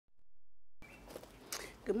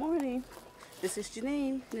Good morning. This is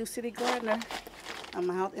Janine, New City Gardener. I'm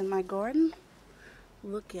out in my garden.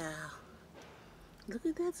 Look y'all. Look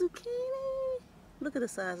at that zucchini. Look at the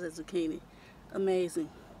size of that zucchini. Amazing.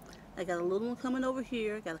 I got a little one coming over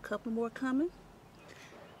here. Got a couple more coming.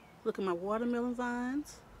 Look at my watermelon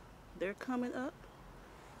vines. They're coming up.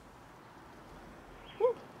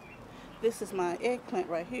 Woo. This is my eggplant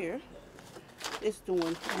right here. It's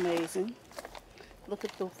doing amazing. Look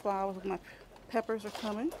at the flowers. My peppers are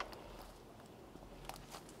coming.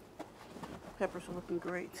 Peppers are looking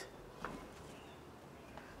great.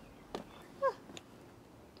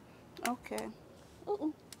 Okay.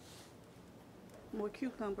 More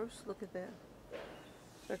cucumbers. Look at that.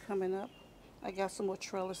 They're coming up. I got some more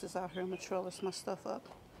trellises out here. I'm going to trellis my stuff up.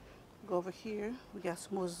 Go over here. We got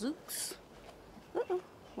some more zooks. Watch out.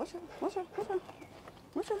 Watch out. Watch out.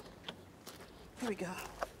 Watch out. Here we go.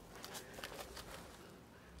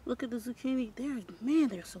 Look at the zucchini.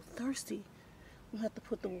 They're so thirsty. I'm going to have to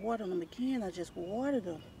put the water on them again. I just watered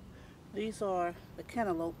them. These are the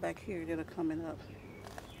cantaloupe back here that are coming up.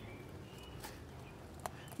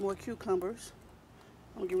 More cucumbers.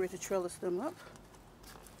 I'm getting ready to trellis them up.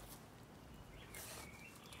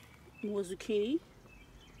 More zucchini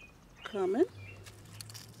coming.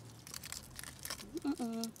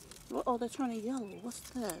 Oh, they're turning yellow. What's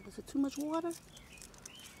that? Is it too much water?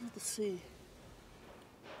 Let's see.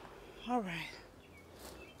 All right.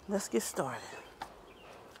 Let's get started.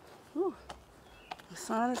 Whew. The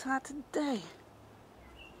sun is hot today.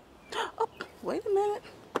 Oh, wait a minute.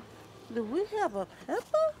 Do we have a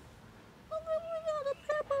pepper? Oh, we got a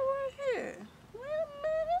pepper right here. Wait a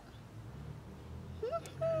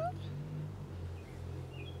minute.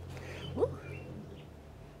 Woo.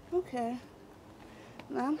 Okay.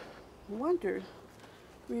 Now I'm wondering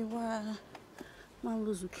why my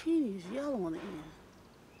little zucchini is yellow on the end.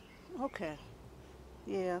 Okay.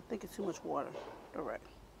 Yeah, I think it's too much water. All right.